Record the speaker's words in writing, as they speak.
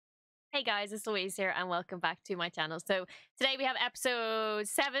Hey guys, it's Louise here, and welcome back to my channel. So today we have episode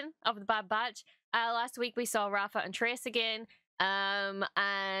 7 of The Bad Batch. Last week we saw Rafa and Trace again,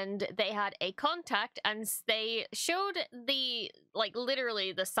 and they had a contact, and they showed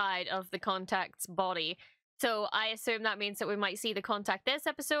literally the side of the contact's body. So I assume that means that we might see the contact this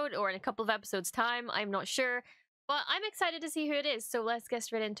episode or in a couple of episodes' time. I'm not sure, but I'm excited to see who it is. So let's get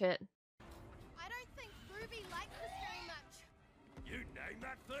straight into it. I don't think Ruby likes this very much. You name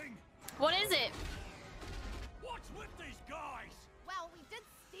that thing? What is it? What's with these guys? Well, we did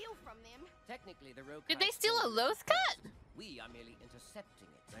steal from them. Technically, the rogue. Did they steal a Lothcat? We are merely intercepting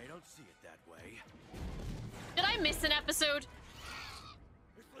it. They don't see it that way. Did I miss an episode?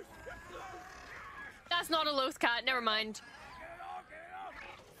 That's not a Lothcat, never mind.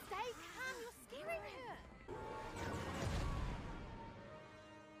 Stay calm, you're scaring her.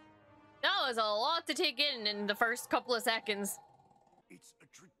 That was a lot to take in the first couple of seconds. It's a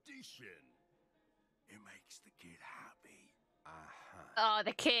tradition. It makes the kid happy. Oh,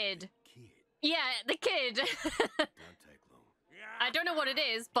 the kid. Kid. Yeah, the kid. Don't take long. I don't know what it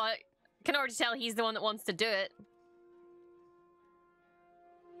is, but can already tell he's the one that wants to do it.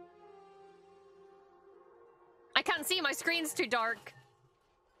 I can't see, my screen's too dark.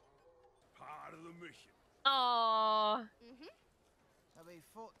 Part of the mission. Oh, That'll be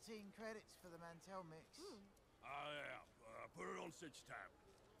 14 credits for the Mantel mix. Put it on Sid's tab.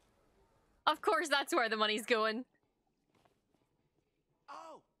 of course that's where the money's going.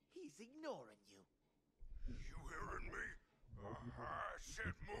 Oh, he's ignoring you. You hearing me? Sid,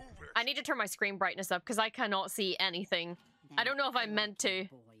 move it. I need to turn my screen brightness up because I cannot see anything. I don't know if I'm meant to.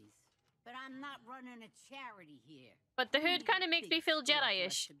 Boys, but I'm not running a charity here. But the hood kind of makes me feel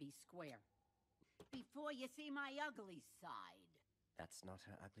Jedi-ish. To be square. Before you see my ugly side. That's not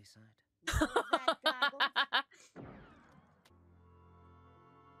her ugly side. What was that, Goggles?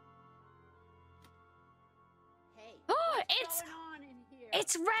 Hey, Oh, what's it's- going on in here?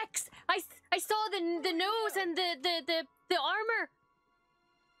 It's Rex! I saw the nose and the armor.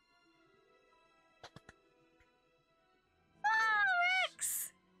 Ah,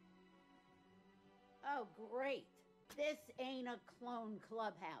 Rex! Oh, great. This ain't a clone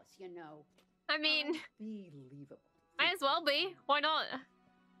clubhouse, you know. I mean, Unbelievable. might as well be. Why not?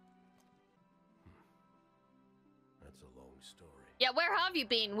 That's a long story. Yeah, where have you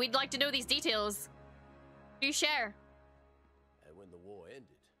been? We'd like to know these details. You share. And when the war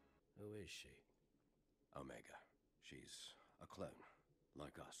ended, who is she? Omega. She's a clone,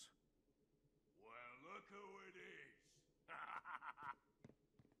 like us. Well, look who it is.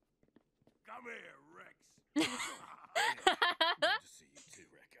 Come here, Rex. Good to see you too,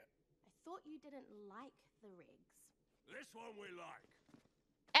 Rekka. I thought you didn't like the regs. This one we like.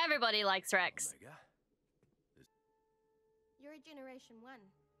 Everybody likes Rex. Omega? You're a Generation 1,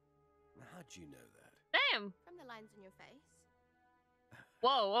 Now, how'd you know that? Damn. from the lines in your face.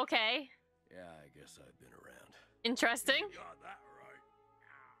 Whoa, okay. Yeah, I guess I've been around. Interesting. You got that right.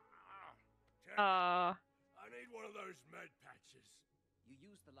 Check. Uh, I need one of those med patches. You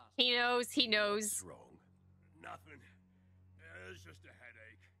used the last. he knows, he knows. What's wrong? Nothing. It's just a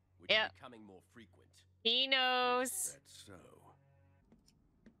headache. Which Yeah. is becoming more frequent. He knows. That's so.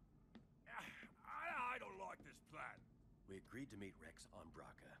 I don't like this plan. We agreed to meet Rex on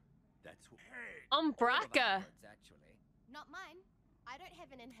Bracca. That's what. Hey. All of our Umbraca. words, actually. Not mine. I don't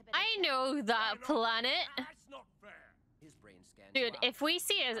have an inhibitor. I know that planet. That's not fair. His brain scans. Dude, if we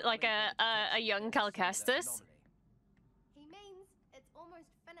see a young Cal Kestis, He means it's almost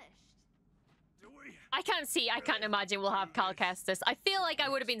finished. Do we? I can't imagine we'll have Cal Kestis. I feel like I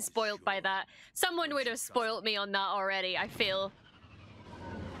would have been spoiled by that. Someone would have spoiled me on that already, I feel.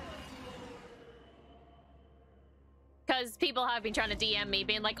 Because people have been trying to DM me,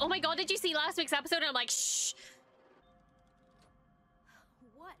 being like, oh my god, did you see last week's episode? And I'm like, shh.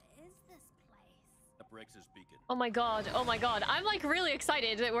 What is this place? Up Rex's beacon. Oh my god, oh my god. I'm like really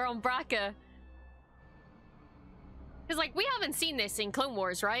excited that we're on Bracca. Because like, we haven't seen this in Clone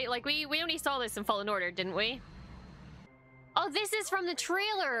Wars, right? Like, we only saw this in Fallen Order, didn't we? Oh, this is from the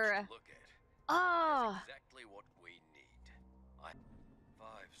trailer. Look at. Oh. Exactly what we need.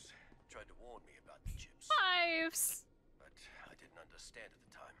 Fives tried to warn me about the chips, Ives, but I didn't understand at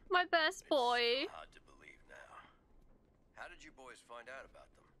the time. my best boy. It's hard to believe now. How did you boys find out about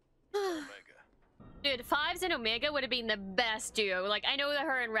them? Omega. Dude, Fives and Omega would have been the best duo. Like, I know that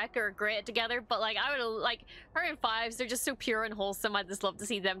her and Rekka are great together, but like, I would have, like, her and Fives, they're just so pure and wholesome. I'd just love to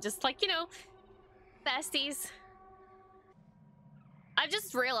see them just like, you know, besties. I've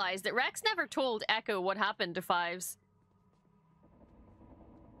just realized that Rex never told Echo what happened to Fives.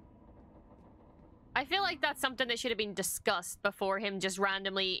 I feel like that's something that should have been discussed before him just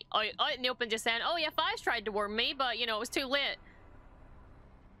randomly out in the open just saying, oh yeah, Fives tried to warn me, but you know, it was too late.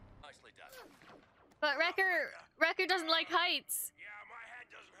 Nicely done. But Wrecker doesn't like heights. Yeah, my head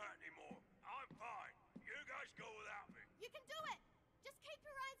doesn't hurt anymore. I'm fine. You guys go without me. You can do it! Just keep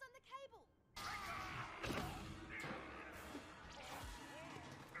your eyes on the cable!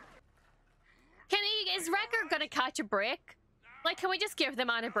 Is Wrecker gonna catch a break? Like, can we just give the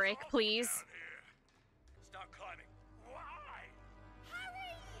man a break, please? Down here. Start climbing. Why?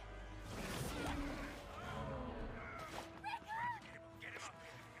 Hurry! Get him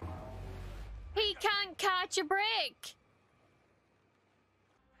up. He can't catch a break.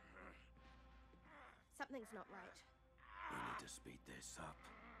 Something's not right. We need to speed this up.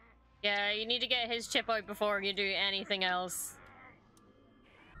 Yeah, you need to get his chip out before you do anything else.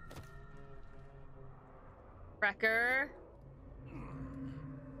 Wrecker.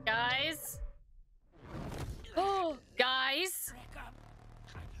 Guys. Oh, guys.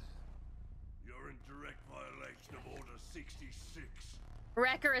 You're in direct violation of Order 66.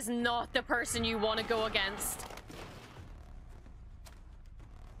 Wrecker is not the person you want to go against.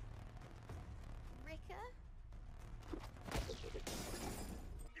 Wrecker?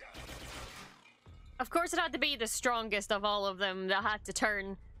 Of course, it had to be the strongest of all of them that had to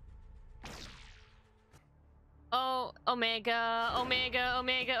turn. Oh, Omega, Omega,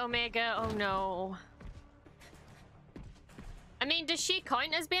 Omega, Omega. Oh no. I mean, does she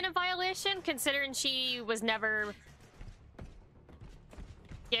count as being a violation, considering she was never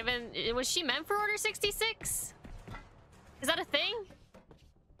given... Was she meant for Order 66? Is that a thing?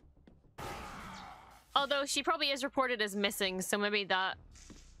 Although she probably is reported as missing, so maybe that...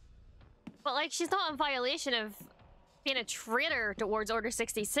 But, like, she's not in violation of being a traitor towards Order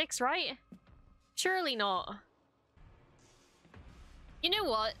 66, right? Surely not. You know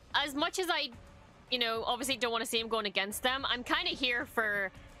what? As much as I, you know, obviously don't want to see him going against them, I'm kind of here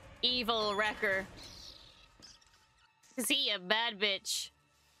for evil Wrecker. Is he a bad bitch?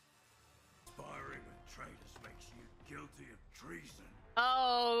 Conspiring with traitors makes you guilty of treason.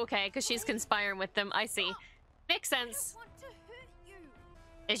 Oh, okay, because she's conspiring with them. I see. Makes I sense. don't want to hurt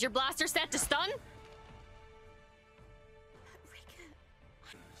you! Is your blaster set to stun? Wrecker,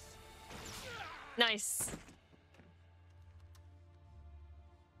 Nice.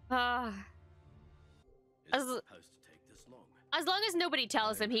 Is As- it supposed to take this long? As long as nobody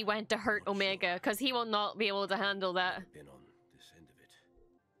tells him he went to hurt Omega, because he will not be able to handle that. I've been on this end of it.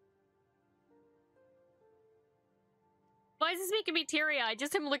 Why is this making me teary-eyed?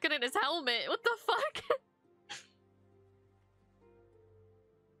 Just him looking at his helmet. What the fuck?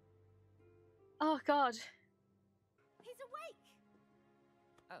 Oh, God. he's awake!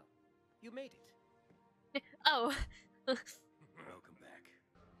 Oh, you made it. Oh. Welcome back.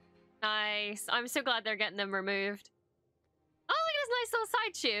 Nice. I'm so glad they're getting them removed. Oh, look at this nice little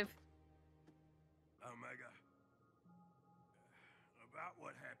side shave. Omega. About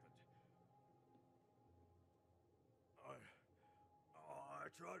what happened. I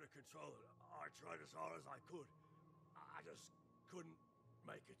tried to control it. I tried as hard as I could. I just couldn't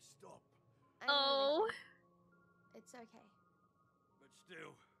make it stop. I know, Oh. Wrecker. It's okay. But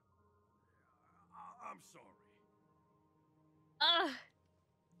still, I'm sorry. Ugh.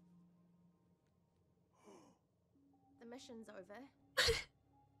 The mission's over.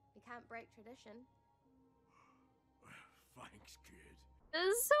 We can't break tradition. Thanks, kid.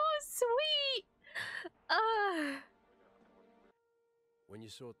 It's so sweet. When you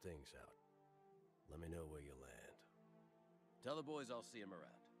sort things out, let me know where you land. Tell the boys I'll see him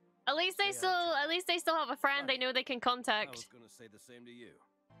around. At least they still have a friend they know they can I was contact. gonna say the same to you.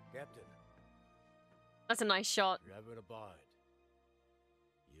 Captain, That's a nice shot. if you're ever in a bind,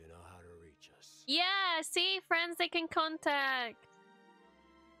 you know how to reach us. Yeah, see, friends they can contact.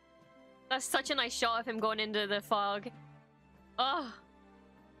 That's such a nice shot of him going into the fog. Oh.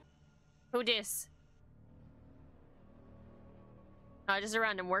 Who dis? Just a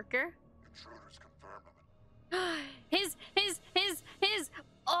random worker. his,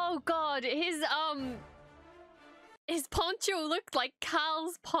 oh god, his poncho looked like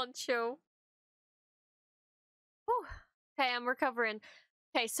Cal's poncho. Whew. Okay, I'm recovering.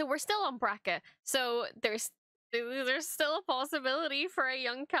 Okay, so we're still on Braca. So there's still a possibility for a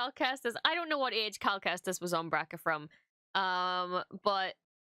young Cal Kestis. I don't know what age Cal Kestis was on Braca from. But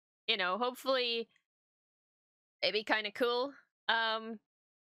you know, hopefully it'd be kind of cool.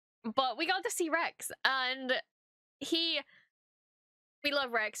 But we got to see Rex, and we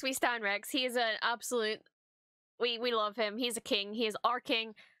love Rex. We stan Rex. He is an absolute. We love him. He's a king. He is our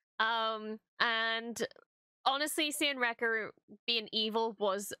king. And honestly, seeing Wrecker being evil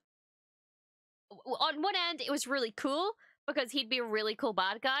was on one end, it was really cool because he'd be a really cool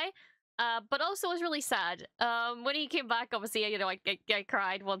bad guy. But also it was really sad. When he came back, obviously, you know, I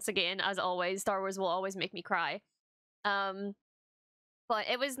cried once again, as always. Star Wars will always make me cry. But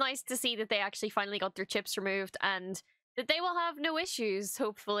it was nice to see that they actually finally got their chips removed and that they will have no issues,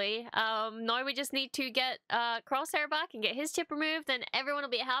 hopefully. Now we just need to get Crosshair back and get his chip removed, and everyone will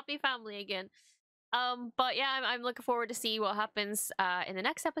be a happy family again. But yeah, I'm looking forward to see what happens in the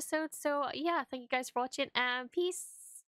next episode. So yeah, thank you guys for watching, and peace.